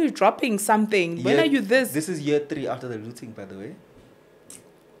 when are you dropping something? When are you this? This is year 3 after the looting, by the way.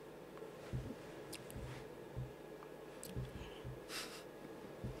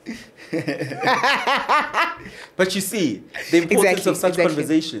 But you see, the importance of such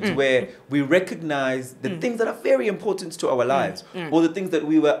conversations where we recognize the things that are very important to our lives or the things that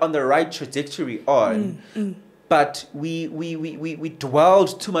we were on the right trajectory on. But we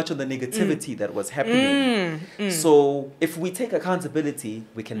dwelled too much on the negativity that was happening. So if we take accountability,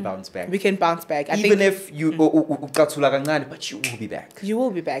 we can bounce back. We can bounce back. Even if you but you will be back. You will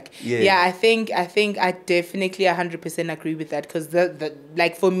be back. Yeah, I think I definitely 100% agree with that, because the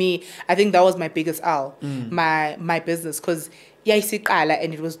like for me, I think that was my biggest L, my business, because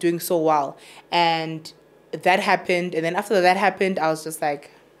and it was doing so well, and that happened, and then after that happened, I was just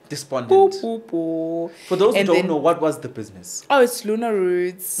like despondent. For those who And don't then- know, what was the business? Oh, it's Lunar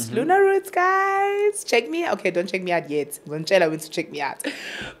Roots. Lunar Roots, guys. Check me out. Okay, don't check me out yet. Don't tell her to check me out.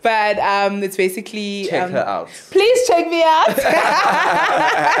 But it's basically... Check her out. Please check me out.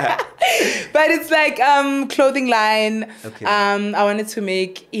 But it's like clothing line. Okay. I wanted to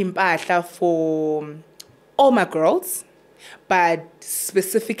make impahla for all my girls, but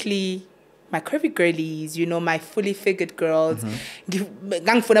specifically my curvy girlies, you know, my fully figured girls.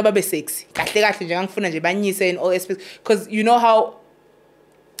 Ngangifuna babe sexy. Kahle kahle nje ngangifuna nje banyise in all aspects, because you know how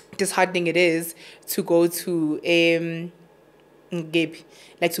disheartening it is to go to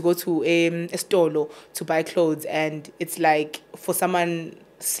like to go to a store to buy clothes, and it's like for someone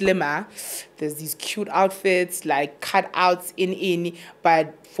slimmer, there's these cute outfits like cutouts in,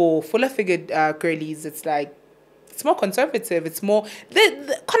 but for fuller figured girlies, it's like it's more conservative. It's more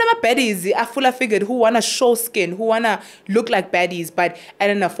the baddies are fuller figured who wanna show skin, who wanna look like baddies, but at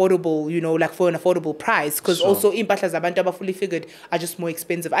an affordable, you know, like for an affordable price. Because also impahla zabantu aba fully figured are just more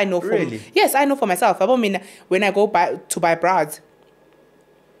expensive. I know for yes, I know for myself. I mean, when I go to buy bras,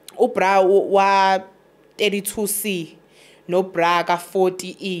 bra wa 32C, no bra ka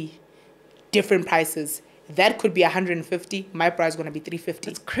 40E, different prices. That could be 150. My price is going to be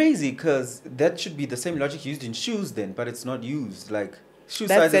 350. It's crazy, because that should be the same logic used in shoes then, but it's not used. Like, shoe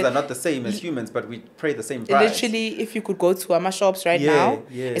sizes are not the same as humans, but we pay the same price. Literally, if you could go to Ama shops right now,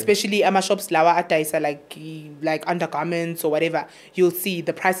 especially Ama shops lawa ataisa like undergarments or whatever, you'll see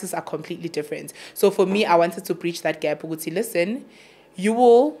the prices are completely different. So for me, I wanted to breach that gap. Listen, you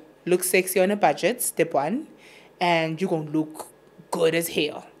will look sexy on a budget, step one, and you're going to look good as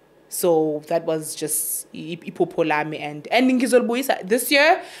hell. So that was just ipopolami, and this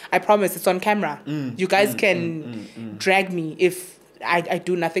year I promise it's on camera. You guys can drag me if I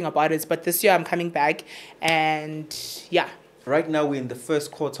do nothing about it, but this year I'm coming back, and yeah. Right now we're in the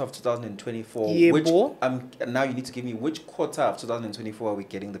first quarter of 2024. Yeah, now you need to give me which quarter of 2024 are we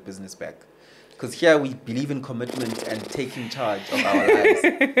getting the business back? Because here we believe in commitment and taking charge of our lives.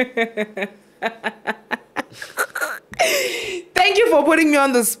 Thank you for putting me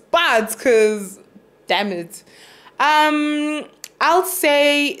on the spot, because damn it. I'll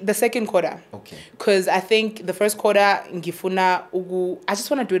say the second quarter. Okay. Because I think the first quarter, I just want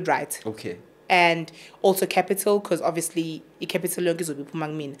to do it right. Okay. And also capital, because obviously capital is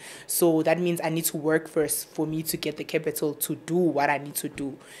mean. So that means I need to work first for me to get the capital to do what I need to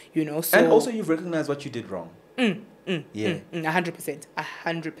do, you know. So, and also you've recognized what you did wrong. 100%.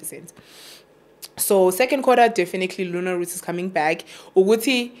 100%. So second quarter, definitely Lunar Roots is coming back.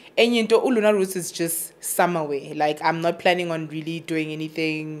 Uguti enyinto Lunar Roots is just summer way. Like, I'm not planning on really doing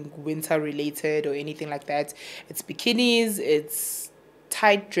anything winter related or anything like that. It's bikinis, it's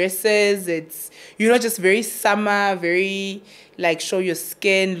tight dresses, it's, you know, just very summer, very like show your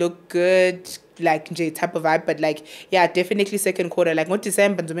skin, look good, like type of vibe. But like, yeah, definitely second quarter. Like what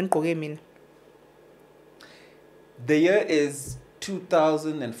December mean? The year is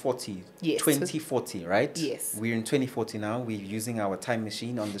 2040. Yes. 2040, right? Yes. We're in 2040 now. We're using our time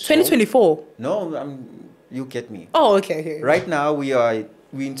machine on the show. 2024? No, you get me. Oh, okay. Right now we're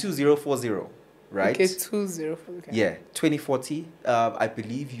in 2040, right? Okay, 2040. Okay. Yeah, 2040. I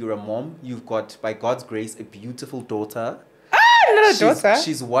believe you're a mom. You've got, by God's grace, a beautiful daughter. Not a daughter.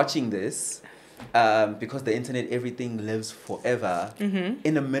 She's watching this. Because the internet, everything lives forever.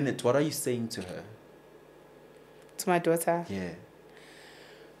 In a minute, what are you saying to her? To my daughter? Yeah.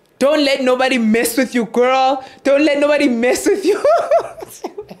 Don't let nobody mess with you, girl. Don't let nobody mess with you.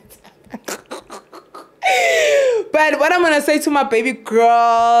 But what I'm going to say to my baby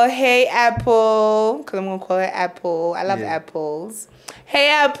girl, hey, Apple, because I'm going to call her Apple. I love apples. Hey,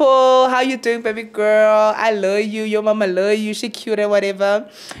 Apple, how you doing, baby girl? I love you. Your mama love you. She cute and whatever.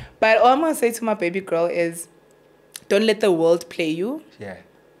 But all I'm going to say to my baby girl is, don't let the world play you. Yeah.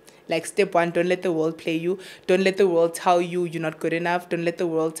 Like step one, don't let the world play you. Don't let the world tell you you're not good enough. Don't let the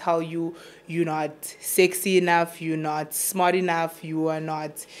world tell you you're not sexy enough. You're not smart enough. You're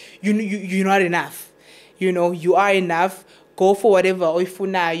not enough. You know, you are enough. Go for whatever it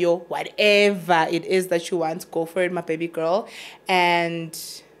is that you want. Go for it, my baby girl.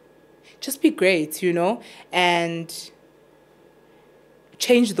 And just be great, you know, and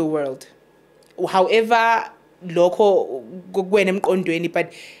change the world. However,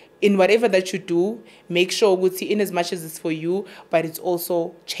 but in whatever that you do, make sure in as much as it's for you, but it's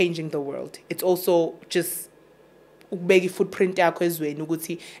also changing the world. It's also just ukubeka footprint yakho ezweni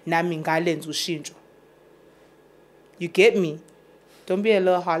ukuthi nami ngalenza ushintsho. You get me? Don't be a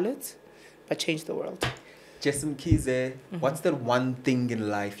little harlot, but change the world. Jess Mkhize, what's that one thing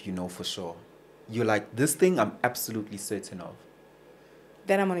in life you know for sure? You're like, this thing I'm absolutely certain of.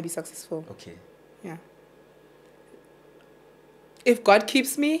 Then I'm going to be successful. Okay. Yeah. If God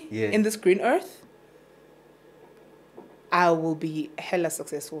keeps me in this green earth, I will be hella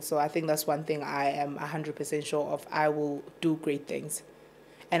successful. So I think that's one thing I am 100% sure of. I will do great things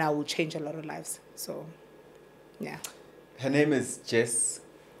and I will change a lot of lives. So, yeah. Her name is Jess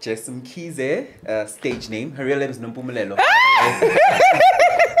Mkhize, stage name. Her real name is Nompumelelo.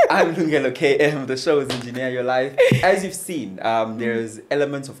 I'm Lungelo KM. The show is Engineer Your Life. As you've seen, there's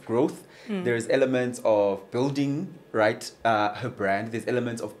elements of growth. There's elements of building, her brand. There's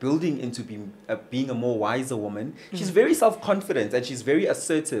elements of building into being a more wiser woman. She's very self-confident and she's very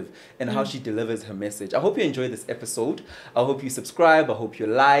assertive in how she delivers her message. I hope you enjoy this episode. I hope you subscribe. I hope you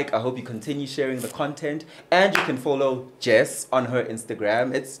like. I hope you continue sharing the content. And you can follow Jess on her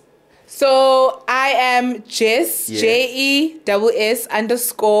Instagram. So I am Jess,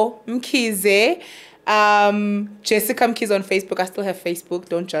 JESS_Mkhize. Jessica Mkhize on Facebook. I still have Facebook.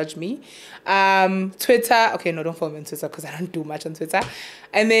 Don't judge me. Twitter. Okay, no, don't follow me on Twitter because I don't do much on Twitter.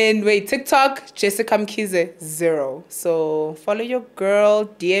 And then TikTok, Jessica Mkhize 0. So follow your girl,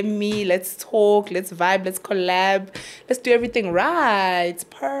 DM me, let's talk, let's vibe, let's collab, let's do everything right.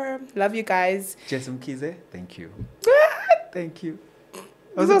 Perm. Love you guys. Jess Mkhize, thank you. Thank you.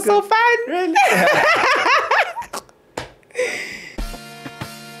 This was so fun. Really?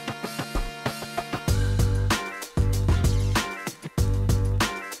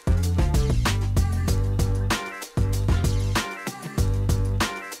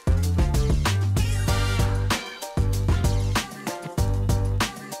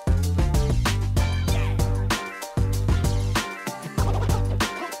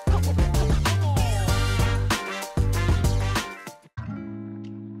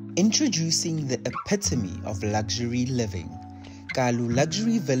 Introducing the epitome of luxury living. Kalu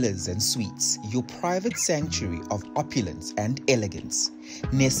Luxury Villas and Suites, your private sanctuary of opulence and elegance.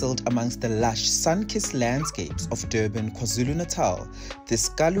 Nestled amongst the lush, sun-kissed landscapes of Durban, KwaZulu-Natal, this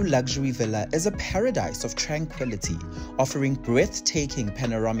Kalu Luxury Villa is a paradise of tranquility, offering breathtaking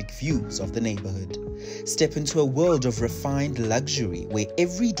panoramic views of the neighborhood. Step into a world of refined luxury where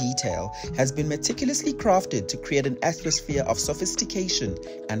every detail has been meticulously crafted to create an atmosphere of sophistication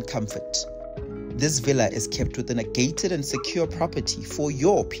and comfort. This villa is kept within a gated and secure property for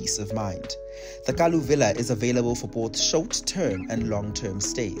your peace of mind. The Kalu Villa is available for both short-term and long-term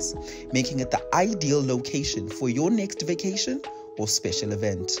stays, making it the ideal location for your next vacation or special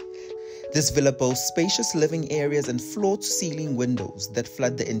event. This villa boasts spacious living areas and floor-to-ceiling windows that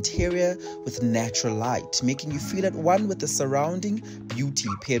flood the interior with natural light, making you feel at one with the surrounding beauty,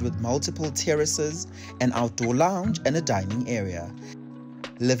 paired with multiple terraces, an outdoor lounge, and a dining area.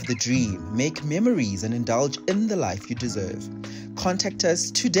 Live the dream, make memories, and indulge in the life you deserve. Contact us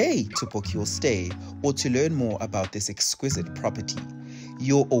today to book your stay or to learn more about this exquisite property.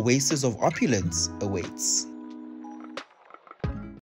 Your oasis of opulence awaits.